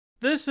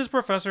This is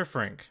Professor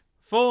Frink,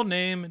 full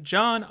name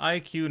John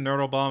I.Q.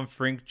 Nerdlebaum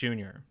Frink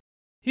Jr.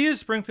 He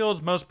is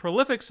Springfield's most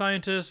prolific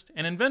scientist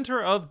and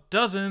inventor of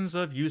dozens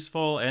of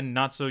useful and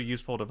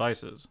not-so-useful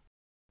devices.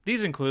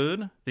 These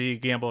include the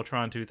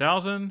Gambletron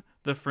 2000,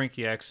 the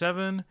Frinkiac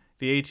 7,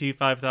 the AT5000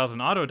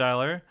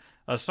 autodialer,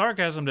 a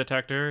sarcasm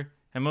detector,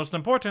 and most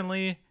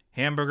importantly,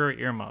 hamburger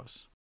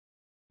earmuffs.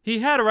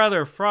 He had a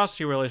rather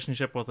frosty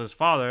relationship with his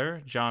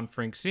father, John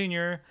Frink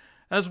Sr.,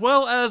 as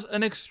well as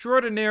an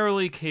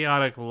extraordinarily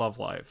chaotic love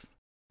life.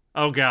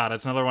 Oh god,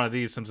 it's another one of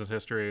these Simpsons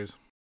histories.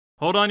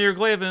 Hold on to your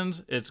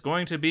Glavins, it's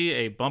going to be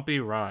a bumpy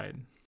ride.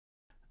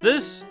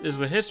 This is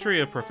the history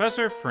of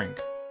Professor Frink.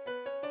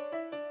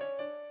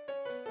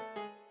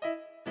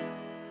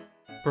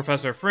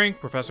 Professor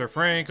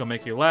Frink, he'll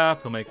make you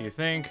laugh, he'll make you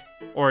think.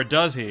 Or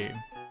does he?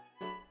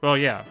 Well,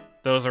 yeah,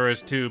 those are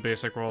his two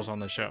basic roles on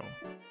the show.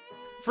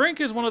 Frink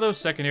is one of those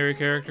secondary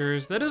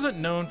characters that isn't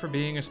known for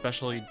being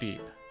especially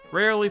deep,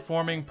 rarely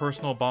forming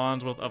personal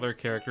bonds with other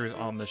characters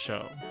on the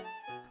show.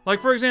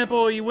 Like, for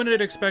example, you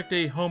wouldn't expect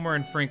a Homer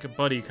and Frink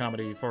buddy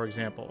comedy, for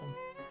example.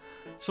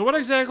 So what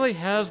exactly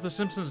has The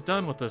Simpsons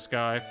done with this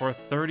guy for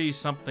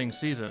 30-something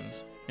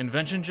seasons?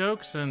 Invention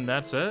jokes and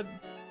that's it?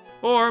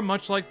 Or,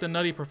 much like the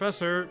Nutty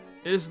Professor,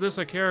 is this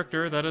a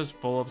character that is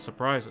full of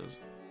surprises?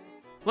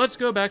 Let's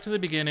go back to the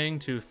beginning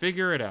to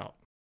figure it out.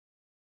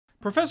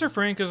 Professor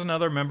Frink is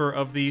another member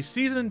of the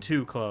Season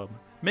 2 Club,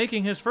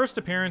 making his first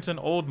appearance in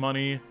Old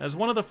Money as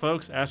one of the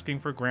folks asking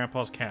for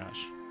Grandpa's cash.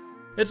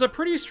 It's a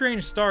pretty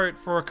strange start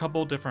for a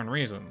couple different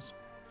reasons.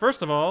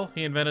 First of all,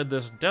 he invented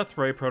this death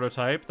ray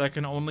prototype that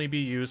can only be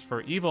used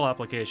for evil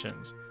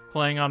applications,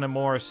 playing on a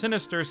more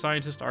sinister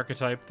scientist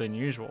archetype than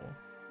usual.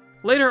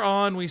 Later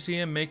on, we see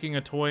him making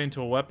a toy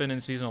into a weapon in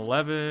Season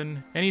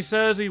 11, and he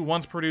says he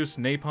once produced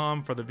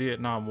napalm for the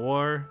Vietnam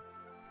War.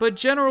 But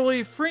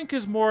generally, Frink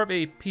is more of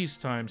a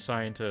peacetime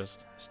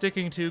scientist,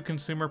 sticking to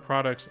consumer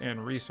products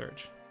and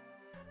research.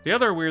 The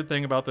other weird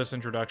thing about this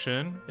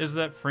introduction is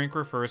that Frink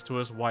refers to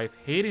his wife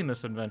hating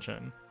this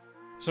invention.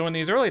 So in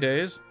these early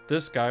days,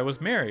 this guy was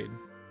married.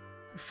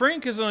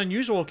 Frink is an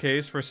unusual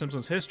case for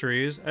Simpsons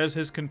histories, as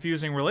his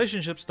confusing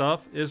relationship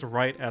stuff is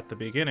right at the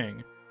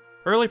beginning.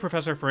 Early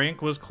Professor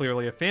Frink was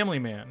clearly a family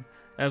man,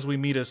 as we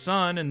meet his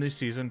son in the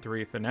Season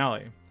 3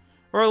 finale.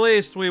 Or at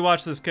least, we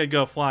watch this kid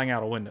go flying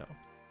out a window.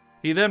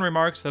 He then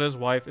remarks that his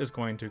wife is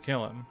going to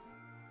kill him.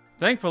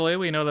 Thankfully,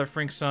 we know that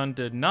Frink's son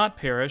did not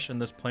perish in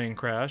this plane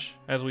crash,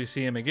 as we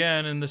see him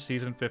again in the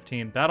Season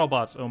 15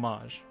 BattleBots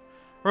homage.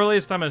 Or at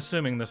least I'm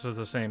assuming this is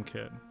the same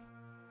kid.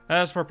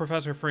 As for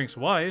Professor Frink's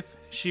wife,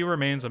 she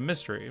remains a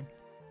mystery.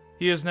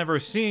 He is never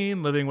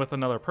seen living with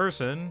another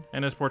person,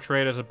 and is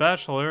portrayed as a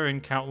bachelor in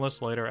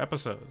countless later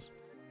episodes.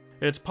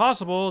 It's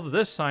possible that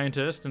this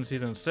scientist in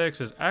Season 6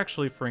 is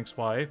actually Frink's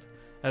wife,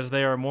 as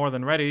they are more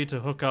than ready to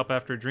hook up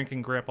after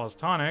drinking Grandpa's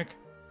tonic.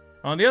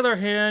 On the other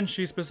hand,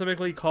 she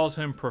specifically calls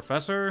him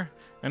Professor,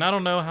 and I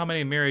don't know how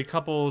many married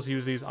couples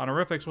use these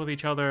honorifics with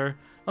each other,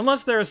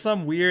 unless there is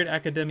some weird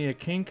academia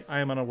kink I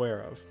am unaware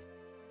of.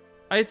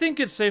 I think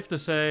it's safe to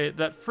say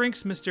that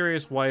Frink's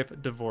mysterious wife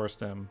divorced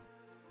him.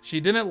 She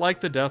didn't like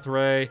the death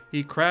ray,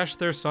 he crashed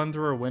their son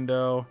through her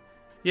window.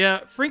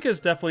 Yeah, Frink is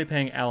definitely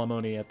paying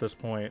alimony at this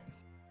point.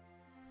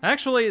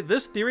 Actually,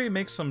 this theory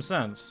makes some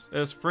sense,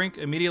 as Frink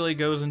immediately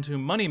goes into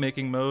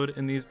money-making mode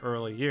in these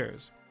early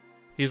years.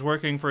 He's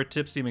working for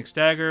Tipsy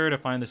McStagger to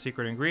find the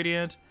secret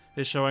ingredient,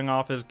 is showing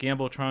off his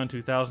Gambletron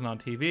 2000 on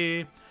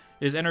TV,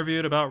 is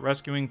interviewed about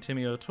rescuing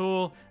Timmy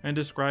O'Toole, and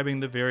describing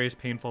the various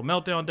painful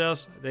meltdown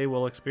deaths they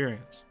will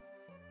experience.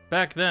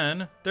 Back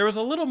then, there was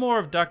a little more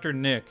of Dr.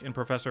 Nick in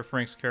Professor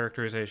Frink's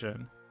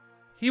characterization.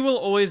 He will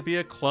always be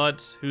a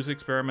klutz whose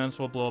experiments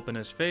will blow up in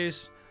his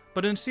face,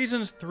 but in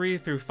Seasons 3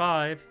 through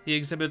 5, he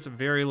exhibits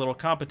very little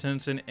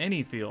competence in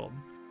any field.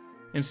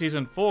 In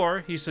Season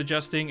 4, he's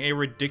suggesting a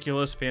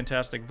ridiculous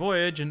fantastic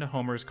voyage into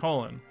Homer's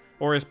colon,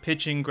 or is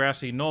pitching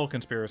grassy knoll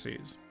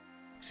conspiracies.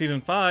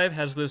 Season 5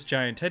 has this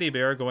giant teddy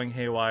bear going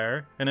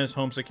haywire, and his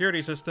home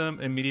security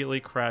system immediately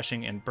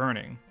crashing and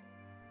burning.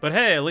 But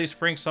hey, at least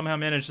Frink somehow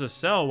managed to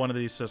sell one of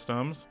these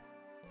systems.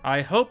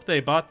 I hope they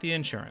bought the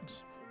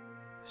insurance.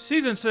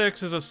 Season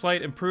 6 is a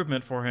slight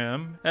improvement for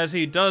him, as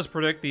he does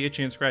predict the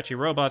itchy and scratchy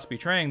robots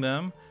betraying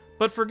them,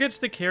 but forgets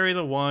to carry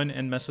the one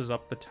and messes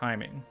up the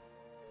timing.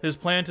 His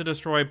plan to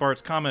destroy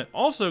Bart's comet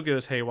also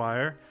goes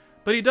haywire,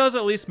 but he does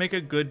at least make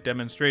a good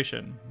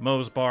demonstration,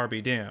 Moe's bar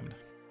be damned.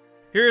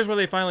 Here's where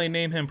they finally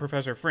name him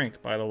Professor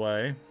Frink, by the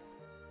way.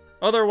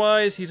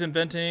 Otherwise, he's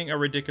inventing a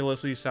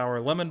ridiculously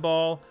sour lemon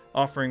ball,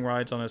 offering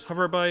rides on his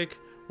hover bike,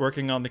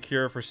 working on the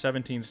cure for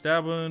 17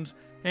 stab wounds,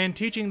 and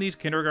teaching these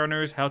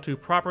kindergartners how to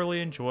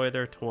properly enjoy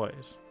their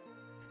toys.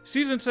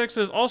 Season 6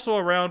 is also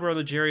around where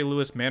the Jerry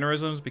Lewis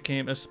mannerisms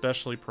became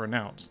especially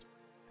pronounced.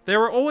 They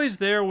were always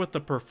there with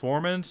the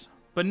performance,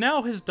 but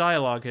now his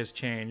dialogue has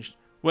changed,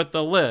 with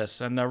the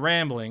lists and the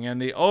rambling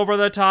and the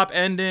over-the-top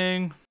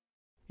ending.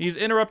 He's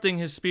interrupting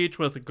his speech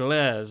with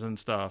glaze and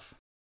stuff.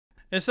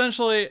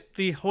 Essentially,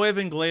 the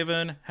Hoyven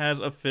Glaven has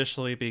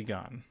officially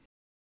begun.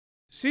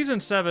 Season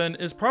 7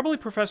 is probably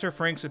Professor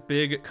Frink's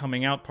big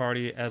coming out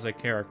party as a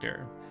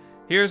character.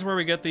 Here's where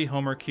we get the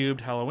Homer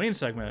Cubed Halloween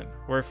segment,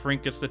 where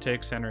Frink gets to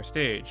take center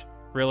stage,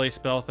 really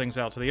spell things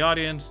out to the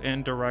audience,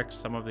 and direct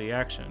some of the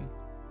action.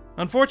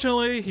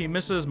 Unfortunately, he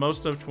misses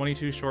most of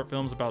 22 short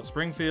films about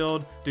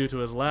Springfield due to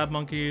his lab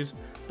monkeys,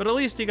 but at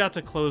least he got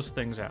to close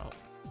things out.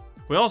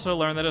 We also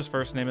learn that his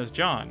first name is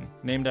John,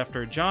 named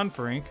after John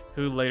Frink,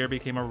 who later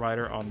became a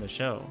writer on the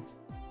show.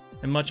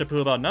 In Much Ado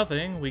About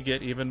Nothing, we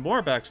get even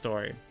more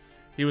backstory.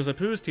 He was a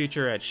poos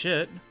teacher at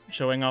shit,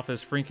 showing off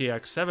his Frinky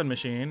X7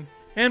 machine,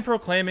 and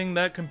proclaiming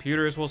that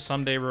computers will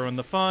someday ruin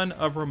the fun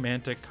of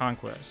romantic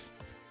conquest.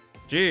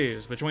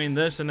 Geez, between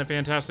this and the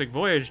Fantastic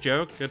Voyage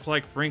joke, it's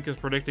like Frink is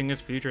predicting his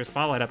future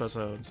Spotlight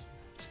episodes.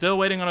 Still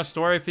waiting on a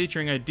story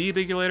featuring a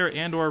debigulator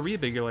and/or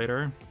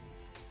rebigulator.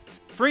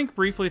 Frink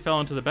briefly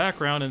fell into the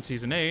background in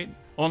Season 8,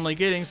 only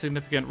getting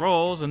significant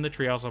roles in the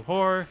Treehouse of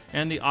Horror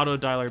and the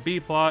Autodialer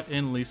B-plot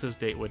in Lisa's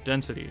Date with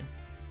Density.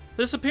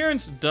 This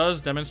appearance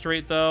does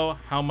demonstrate, though,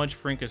 how much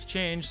Frink has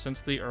changed since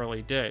the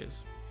early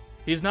days.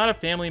 He's not a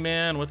family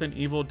man with an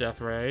evil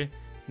death ray.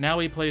 Now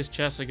he plays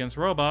chess against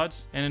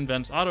robots and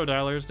invents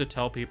autodialers to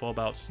tell people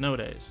about snow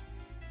days.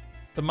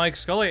 The Mike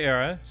Scully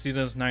era,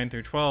 seasons 9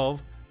 through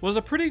 12, was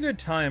a pretty good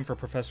time for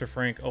Professor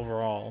Frink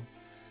overall.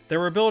 They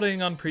were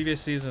building on previous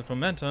seasons'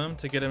 momentum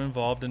to get him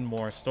involved in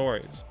more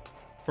stories.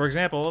 For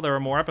example, there were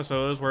more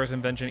episodes where his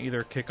invention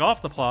either kicked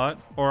off the plot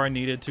or are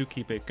needed to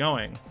keep it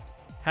going.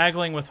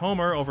 Haggling with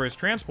Homer over his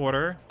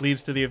transporter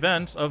leads to the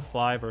events of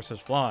Fly vs.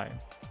 Fly.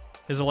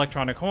 His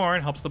electronic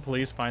horn helps the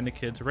police find the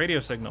kid's radio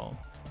signal.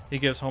 He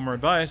gives Homer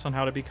advice on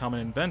how to become an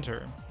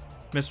inventor.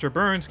 Mr.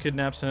 Burns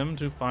kidnaps him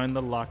to find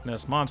the Loch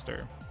Ness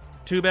Monster.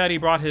 Too bad he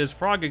brought his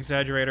frog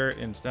exaggerator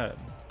instead.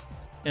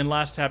 In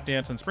Last Tap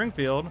Dance in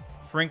Springfield,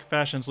 Frink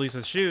fashions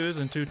Lisa's shoes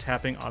into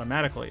tapping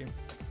automatically.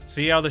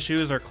 See how the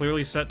shoes are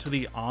clearly set to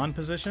the on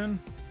position?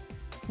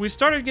 We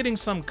started getting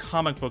some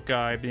comic book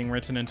guy being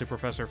written into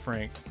Professor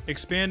Frink,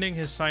 expanding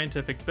his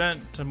scientific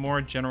bent to more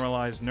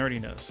generalized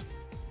nerdiness.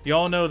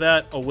 Y'all know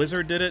that "a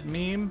wizard did it"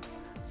 meme?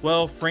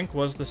 Well, Frink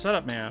was the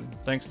setup man,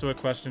 thanks to a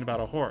question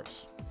about a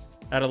horse.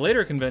 At a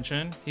later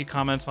convention, he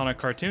comments on a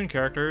cartoon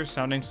character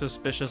sounding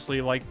suspiciously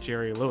like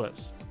Jerry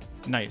Lewis.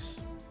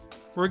 Nice.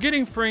 We're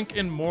getting Frink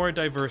in more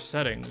diverse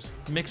settings,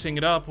 mixing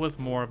it up with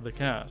more of the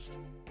cast.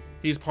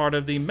 He's part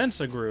of the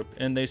Mensa group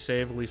in They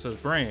Save Lisa's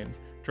Brain,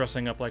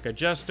 dressing up like a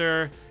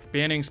jester,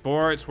 banning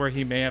sports where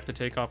he may have to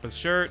take off his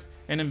shirt,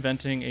 and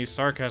inventing a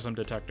sarcasm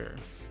detector.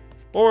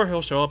 Or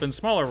he'll show up in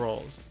smaller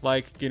roles,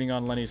 like getting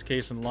on Lenny's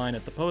case in line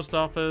at the post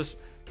office,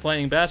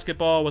 playing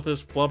basketball with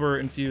his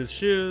flubber-infused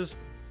shoes,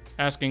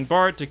 asking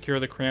Bart to cure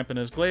the cramp in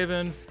his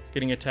Glavin,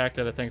 getting attacked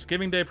at a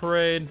Thanksgiving Day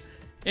parade,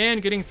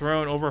 and getting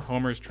thrown over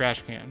Homer's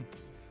trash can.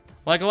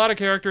 Like a lot of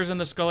characters in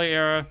the Scully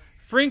era,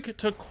 Frink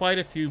took quite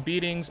a few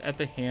beatings at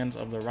the hands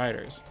of the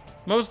writers,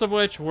 most of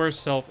which were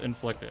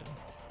self-inflicted.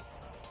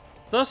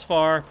 Thus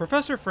far,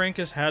 Professor Frink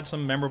has had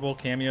some memorable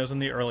cameos in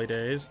the early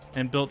days,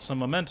 and built some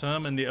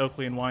momentum in the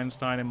Oakley and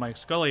Weinstein and Mike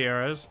Scully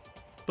eras,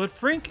 but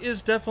Frink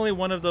is definitely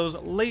one of those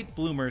late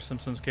bloomer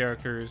Simpsons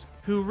characters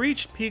who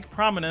reached peak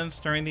prominence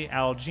during the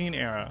Al Jean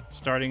era,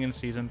 starting in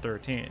season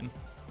 13.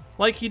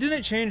 Like, he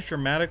didn't change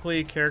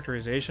dramatically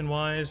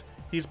characterization-wise,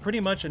 he's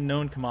pretty much a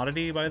known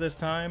commodity by this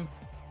time,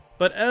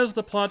 but as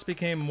the plots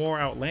became more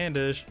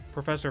outlandish,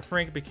 Professor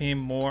Frink became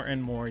more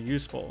and more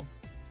useful.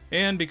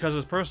 And because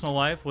his personal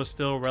life was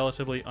still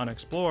relatively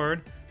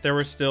unexplored, there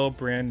were still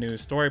brand new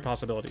story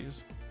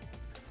possibilities.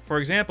 For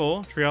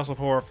example, Treehouse of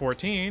Horror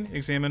 14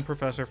 examined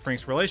Professor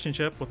Frink's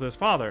relationship with his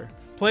father,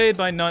 played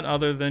by none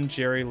other than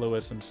Jerry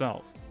Lewis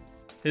himself.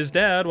 His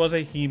dad was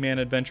a He-Man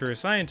adventurer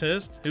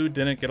scientist who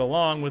didn't get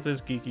along with his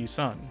geeky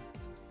son.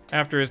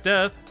 After his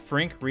death,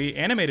 Frink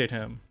reanimated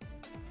him.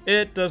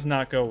 It does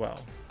not go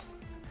well.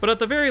 But at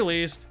the very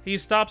least, he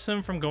stops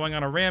him from going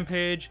on a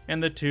rampage,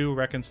 and the two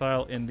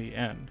reconcile in the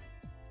end.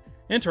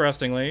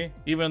 Interestingly,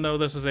 even though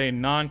this is a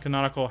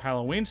non-canonical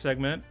Halloween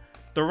segment,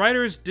 the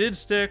writers did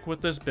stick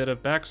with this bit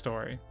of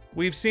backstory.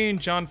 We've seen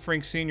John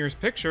Frink Sr.'s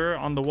picture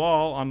on the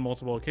wall on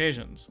multiple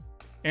occasions.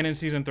 And in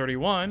season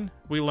 31,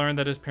 we learned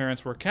that his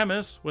parents were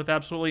chemists with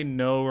absolutely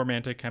no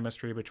romantic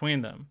chemistry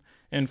between them,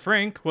 and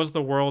Frink was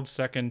the world's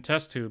second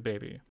test tube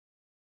baby.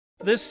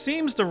 This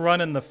seems to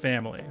run in the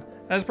family,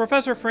 as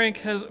Professor Frink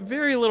has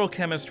very little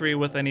chemistry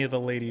with any of the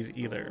ladies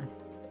either.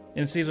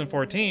 In season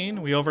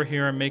 14, we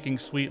overhear him making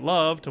sweet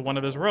love to one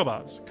of his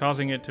robots,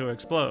 causing it to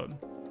explode.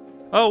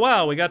 Oh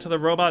wow, we got to the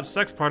robot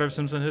sex part of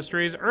Simpsons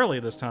Histories early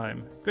this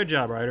time. Good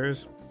job,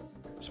 writers.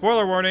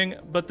 Spoiler warning,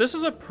 but this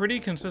is a pretty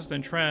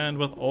consistent trend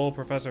with old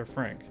Professor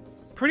Frink.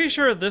 Pretty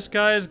sure this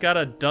guy's got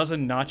a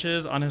dozen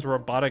notches on his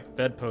robotic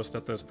bedpost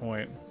at this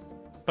point.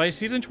 By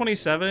season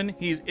 27,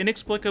 he's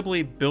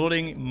inexplicably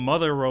building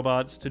mother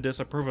robots to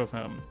disapprove of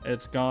him.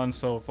 It's gone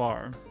so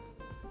far.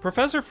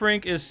 Professor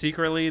Frink is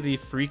secretly the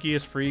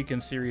freakiest freak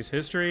in series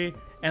history,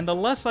 and the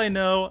less I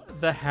know,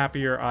 the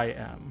happier I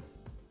am.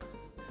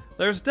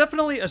 There's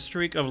definitely a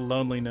streak of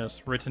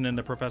loneliness written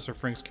into Professor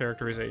Frink's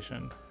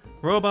characterization.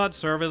 Robots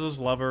serve as his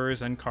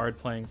lovers and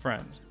card-playing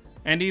friends.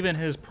 and even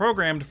his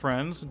programmed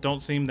friends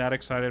don't seem that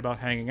excited about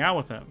hanging out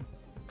with him.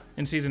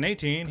 In season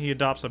 18, he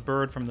adopts a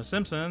bird from The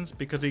Simpsons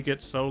because he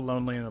gets so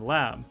lonely in the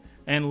lab,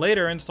 and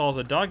later installs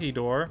a doggy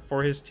door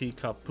for his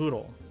teacup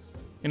poodle.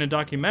 In a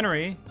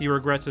documentary, he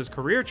regrets his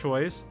career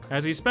choice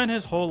as he spent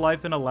his whole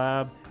life in a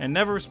lab and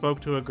never spoke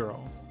to a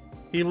girl.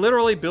 He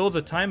literally builds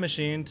a time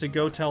machine to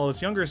go tell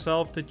his younger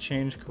self to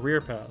change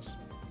career paths.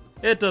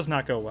 It does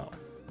not go well.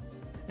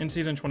 In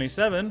season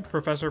 27,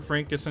 Professor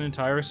Frink gets an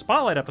entire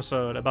spotlight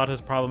episode about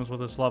his problems with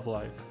his love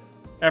life.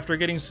 After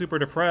getting super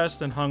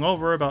depressed and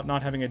hungover about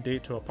not having a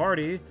date to a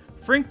party,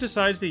 Frink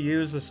decides to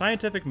use the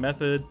scientific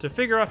method to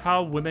figure out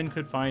how women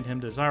could find him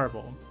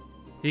desirable.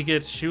 He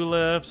gets shoe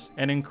lifts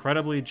and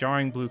incredibly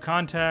jarring blue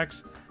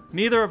contacts,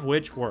 neither of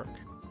which work.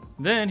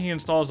 Then he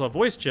installs a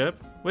voice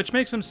chip, which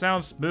makes him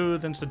sound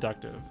smooth and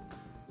seductive.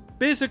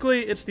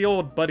 Basically, it's the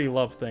old buddy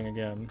love thing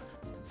again.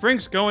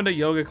 Frink's going to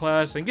yoga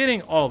class and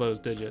getting all those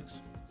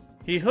digits.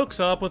 He hooks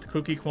up with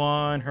Cookie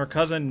Kwan, her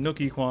cousin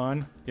Nookie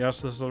Kwan,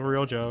 yes, this is a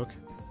real joke,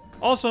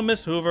 also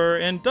Miss Hoover,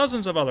 and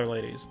dozens of other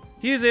ladies.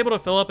 He is able to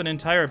fill up an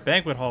entire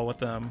banquet hall with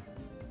them.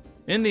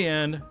 In the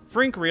end,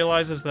 Frink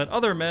realizes that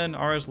other men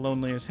are as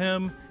lonely as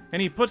him,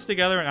 and he puts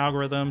together an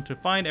algorithm to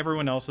find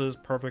everyone else's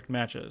perfect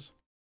matches.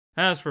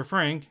 As for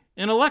Frink,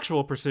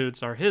 intellectual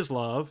pursuits are his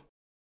love.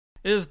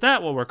 Is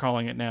that what we're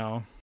calling it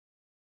now?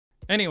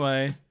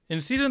 Anyway,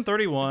 in season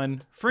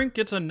 31, Frink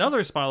gets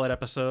another spotlight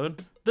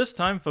episode, this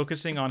time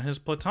focusing on his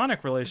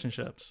platonic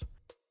relationships.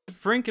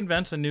 Frink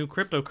invents a new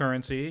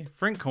cryptocurrency,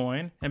 Frink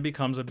Coin, and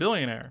becomes a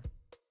billionaire.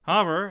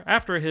 However,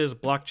 after his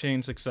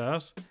blockchain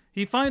success,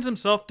 he finds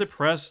himself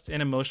depressed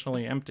and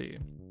emotionally empty.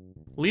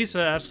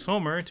 Lisa asks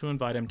Homer to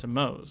invite him to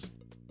Moe's.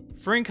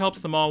 Frink helps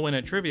them all win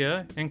at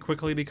trivia and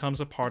quickly becomes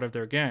a part of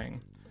their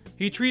gang.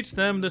 He treats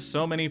them to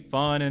so many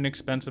fun and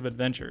expensive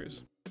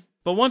adventures.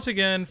 But once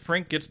again,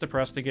 Frink gets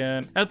depressed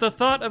again at the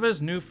thought of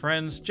his new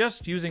friends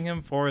just using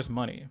him for his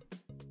money.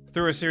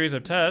 Through a series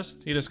of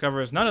tests, he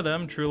discovers none of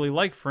them truly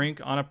like Frink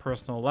on a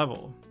personal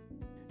level.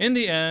 In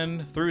the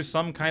end, through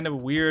some kind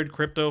of weird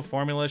crypto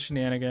formula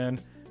shenanigan,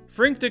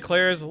 Frink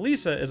declares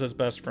Lisa is his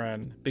best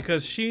friend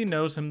because she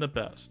knows him the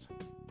best.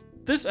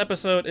 This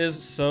episode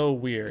is so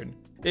weird.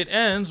 It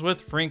ends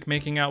with Frink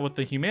making out with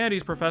the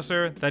humanities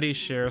professor that he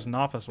shares an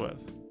office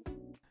with.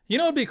 You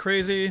know what'd be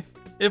crazy?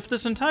 If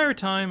this entire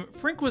time,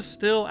 Frink was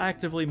still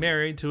actively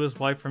married to his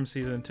wife from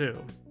season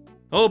 2.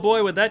 Oh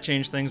boy, would that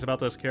change things about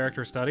this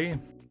character study.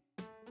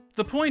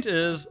 The point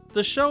is,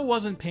 the show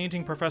wasn't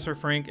painting Professor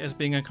Frink as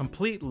being a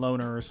complete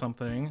loner or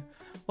something,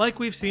 like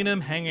we've seen him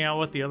hanging out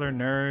with the other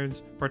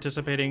nerds,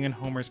 participating in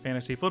Homer's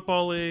Fantasy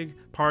Football League,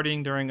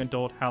 partying during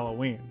adult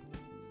Halloween.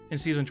 In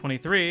season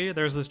 23,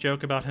 there's this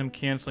joke about him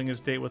canceling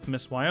his date with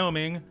Miss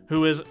Wyoming,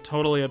 who is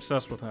totally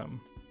obsessed with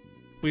him.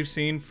 We've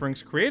seen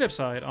Frink's creative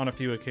side on a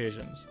few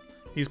occasions.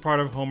 He's part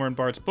of Homer and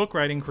Bart's book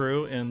writing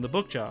crew in The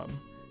Book Job.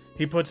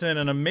 He puts in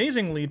an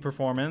amazing lead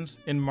performance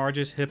in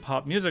Marge's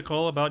hip-hop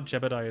musical about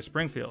Jebediah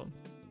Springfield.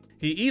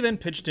 He even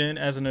pitched in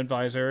as an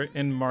advisor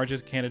in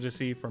Marge's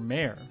candidacy for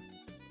mayor.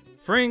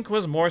 Frink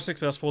was more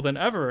successful than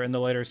ever in the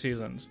later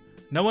seasons.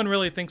 No one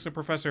really thinks of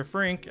Professor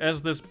Frink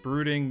as this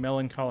brooding,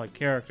 melancholic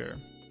character.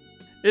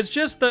 It's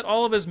just that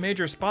all of his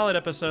major spotlight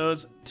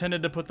episodes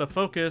tended to put the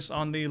focus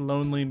on the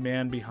lonely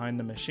man behind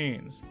the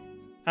machines.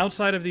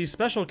 Outside of these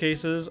special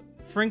cases,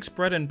 Frink's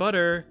bread and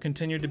butter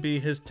continued to be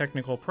his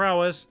technical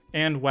prowess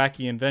and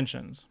wacky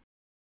inventions.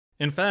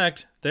 In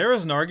fact, there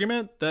is an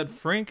argument that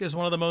Frink is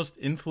one of the most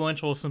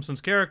influential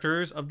Simpsons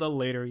characters of the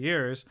later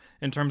years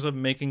in terms of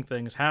making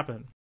things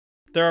happen.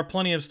 There are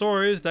plenty of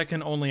stories that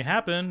can only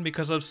happen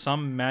because of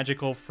some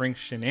magical Frink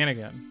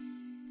shenanigan.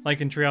 Like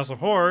in Treehouse of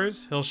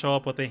Horrors, he'll show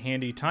up with a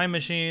handy time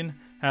machine,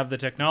 have the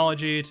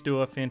technology to do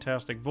a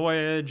Fantastic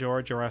Voyage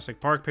or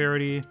Jurassic Park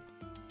parody.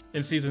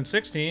 In season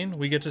 16,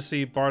 we get to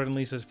see Bart and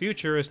Lisa's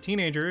future as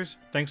teenagers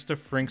thanks to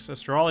Frink's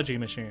astrology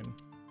machine.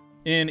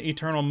 In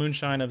Eternal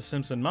Moonshine of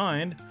Simpson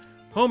Mind,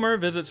 Homer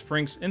visits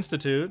Frink's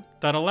institute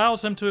that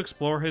allows him to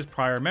explore his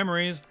prior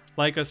memories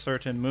like a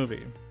certain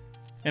movie.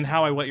 In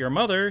How I Wet Your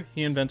Mother,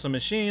 he invents a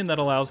machine that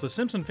allows the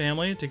Simpson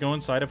family to go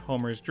inside of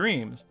Homer's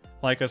dreams,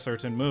 like a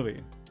certain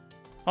movie.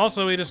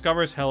 Also, he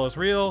discovers hell is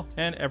real,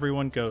 and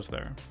everyone goes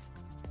there.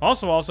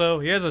 Also,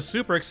 he has a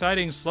super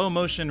exciting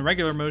slow-motion,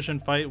 regular motion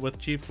fight with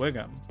Chief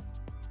Wiggum.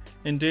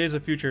 In Days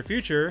of Future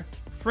Future,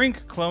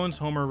 Frink clones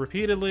Homer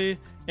repeatedly,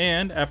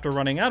 and after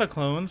running out of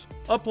clones,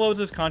 uploads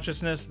his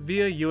consciousness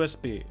via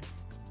USB.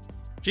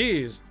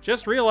 Geez,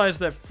 just realized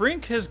that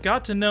Frink has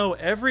got to know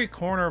every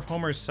corner of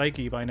Homer's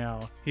psyche by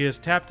now. He has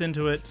tapped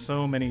into it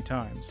so many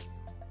times.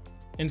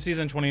 In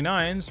season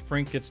 29's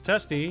Frink Gets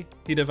Testy,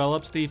 he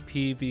develops the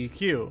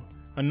PVQ,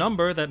 a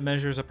number that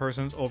measures a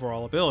person's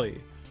overall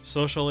ability,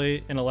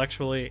 socially,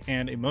 intellectually,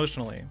 and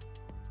emotionally.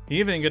 He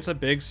even gets a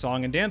big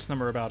song and dance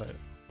number about it.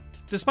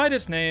 Despite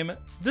its name,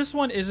 this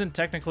one isn't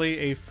technically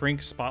a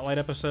Frink spotlight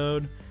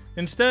episode.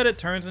 Instead, it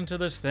turns into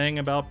this thing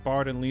about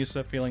Bart and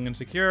Lisa feeling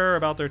insecure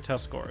about their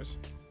test scores.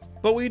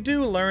 But we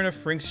do learn of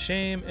Frink's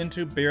shame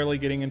into barely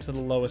getting into the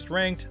lowest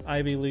ranked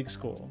Ivy League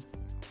school.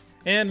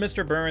 and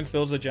Mr. Burns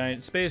builds a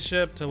giant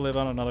spaceship to live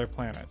on another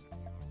planet.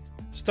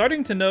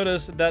 Starting to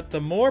notice that the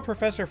more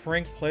Professor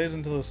Frink plays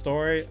into the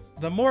story,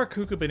 the more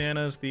cuckoo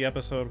bananas the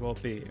episode will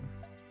be.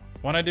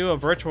 Want to do a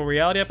virtual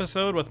reality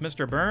episode with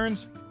Mr.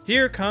 Burns?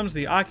 Here comes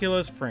the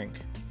Oculus Frink.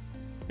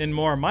 In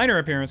more minor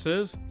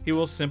appearances, he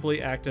will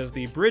simply act as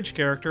the bridge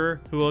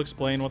character who will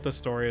explain what the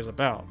story is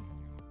about.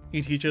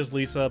 He teaches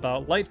Lisa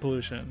about light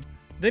pollution,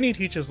 then he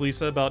teaches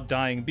Lisa about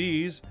dying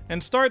bees,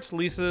 and starts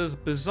Lisa's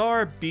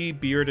bizarre bee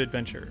beard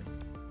adventure.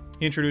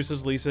 He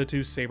introduces Lisa to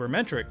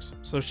sabermetrics,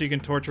 so she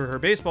can torture her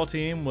baseball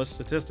team with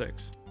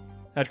statistics.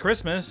 At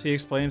Christmas, he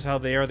explains how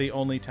they are the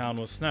only town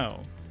with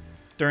snow.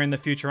 During the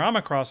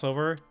Futurama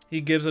crossover,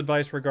 he gives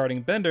advice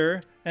regarding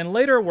Bender, and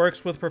later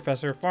works with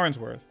Professor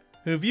Farnsworth,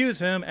 who views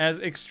him as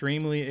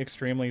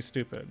extremely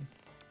stupid.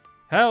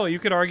 Hell, you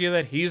could argue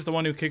that he's the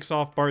one who kicks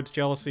off Bart's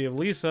jealousy of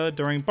Lisa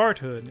during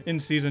Barthood in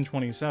season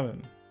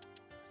 27.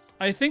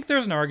 I think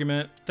there's an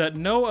argument that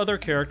no other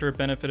character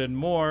benefited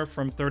more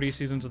from 30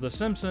 seasons of The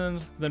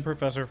Simpsons than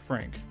Professor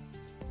Frink.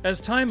 As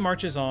time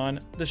marches on,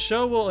 the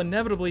show will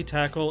inevitably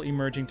tackle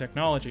emerging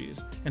technologies,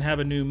 and have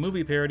a new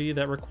movie parody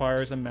that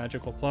requires a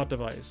magical plot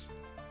device.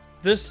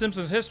 This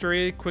Simpsons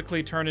history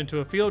quickly turned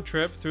into a field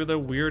trip through the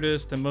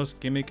weirdest and most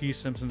gimmicky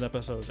Simpsons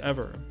episodes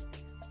ever.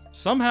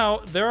 Somehow,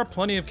 there are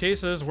plenty of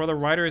cases where the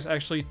writers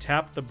actually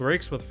tapped the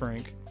brakes with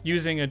Frink,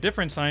 using a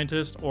different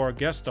scientist or a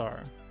guest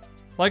star.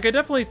 Like, I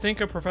definitely think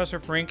of Professor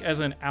Frink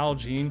as an Al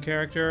Jean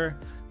character,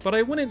 but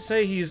I wouldn't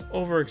say he's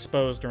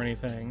overexposed or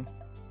anything.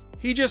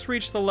 He just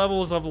reached the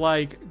levels of,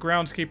 like,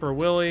 Groundskeeper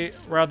Willie,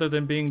 rather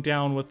than being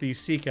down with the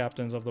sea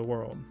captains of the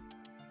world.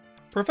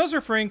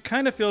 Professor Frink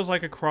kind of feels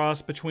like a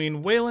cross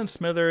between Waylon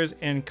Smithers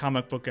and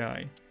Comic Book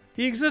Guy.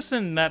 He exists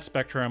in that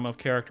spectrum of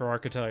character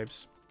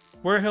archetypes,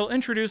 where he'll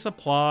introduce a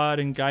plot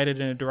and guide it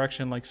in a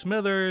direction like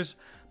Smithers,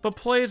 but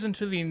plays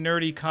into the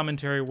nerdy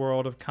commentary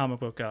world of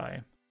Comic Book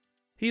Guy.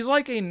 He's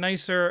like a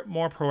nicer,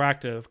 more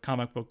proactive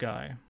Comic Book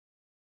Guy.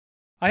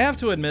 I have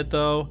to admit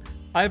though,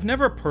 I've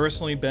never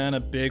personally been a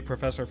big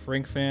Professor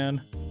Frink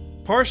fan,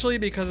 partially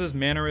because his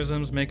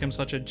mannerisms make him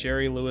such a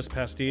Jerry Lewis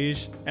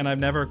pastiche, and I've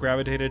never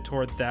gravitated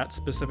toward that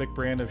specific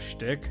brand of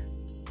shtick.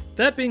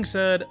 That being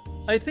said,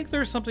 I think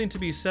there's something to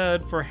be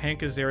said for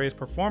Hank Azaria's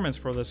performance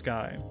for this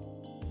guy.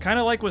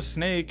 Kinda like with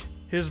Snake,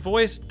 his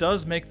voice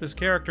does make this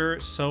character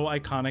so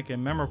iconic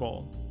and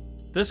memorable.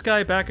 This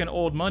guy back in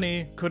Old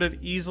Money could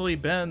have easily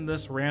been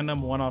this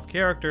random one-off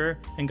character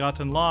and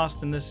gotten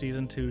lost in the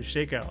season 2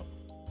 shakeout.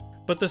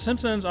 But The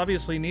Simpsons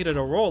obviously needed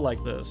a role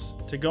like this,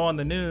 to go on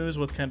the news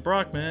with Kent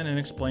Brockman and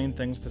explain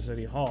things to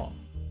City Hall.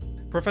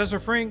 Professor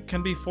Frink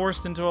can be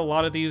forced into a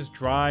lot of these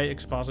dry,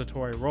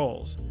 expository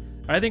roles.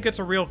 I think it's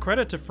a real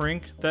credit to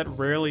Frink that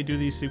rarely do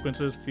these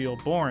sequences feel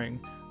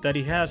boring, that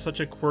he has such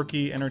a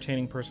quirky,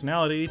 entertaining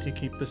personality to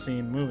keep the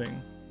scene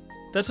moving.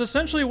 That's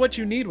essentially what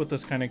you need with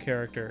this kind of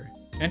character.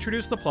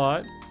 Introduce the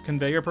plot,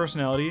 convey your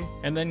personality,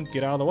 and then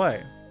get out of the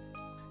way.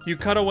 You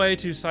cut away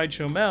to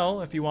Sideshow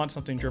Mel if you want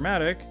something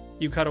dramatic,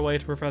 you cut away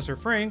to Professor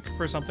Frink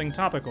for something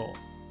topical.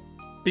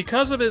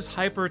 Because of his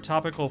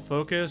hyper-topical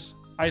focus,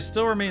 I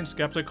still remain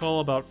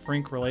skeptical about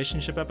Frink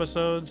relationship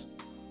episodes.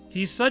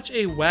 He's such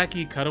a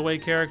wacky cutaway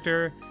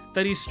character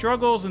that he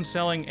struggles in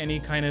selling any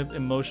kind of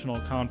emotional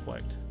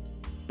conflict.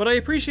 But I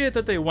appreciate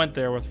that they went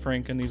there with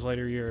Frink in these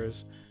later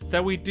years,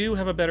 that we do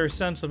have a better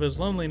sense of his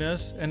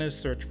loneliness and his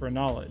search for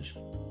knowledge.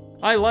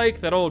 I like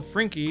that old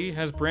Frinky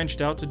has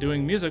branched out to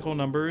doing musical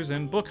numbers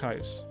and book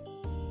heists.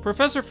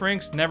 Professor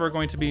Frink's never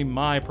going to be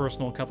my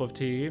personal cup of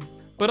tea,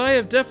 but I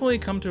have definitely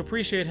come to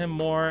appreciate him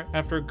more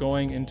after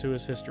going into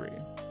his history.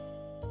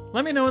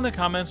 Let me know in the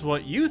comments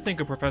what you think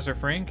of Professor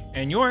Frink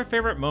and your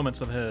favorite moments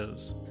of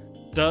his.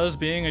 Does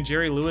being a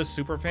Jerry Lewis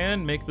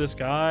superfan make this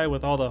guy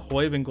with all the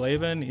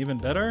Hoyven-Glaven even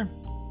better?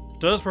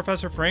 Does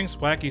Professor Frink's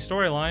wacky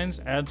storylines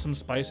add some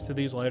spice to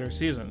these later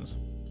seasons?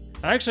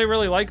 I actually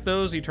really like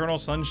those Eternal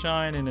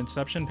Sunshine and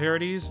Inception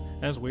parodies,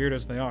 as weird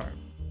as they are.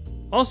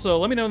 Also,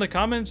 let me know in the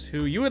comments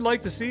who you would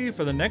like to see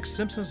for the next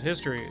Simpsons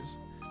Histories.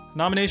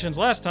 Nominations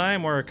last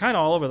time were kinda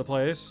all over the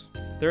place.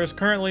 There is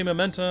currently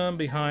momentum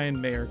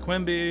behind Mayor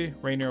Quimby,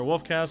 Rainier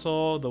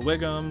Wolfcastle, the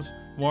Wiggums,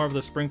 more of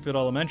the Springfield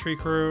Elementary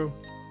crew.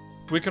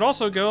 We could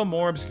also go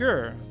more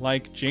obscure,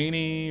 like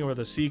Janie or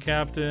the Sea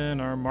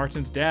Captain or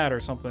Martin's dad or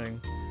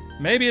something.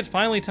 Maybe it's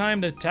finally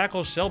time to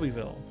tackle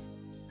Shelbyville.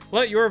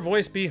 Let your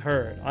voice be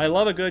heard. I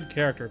love a good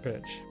character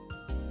pitch.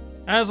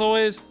 As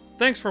always,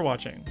 thanks for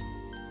watching.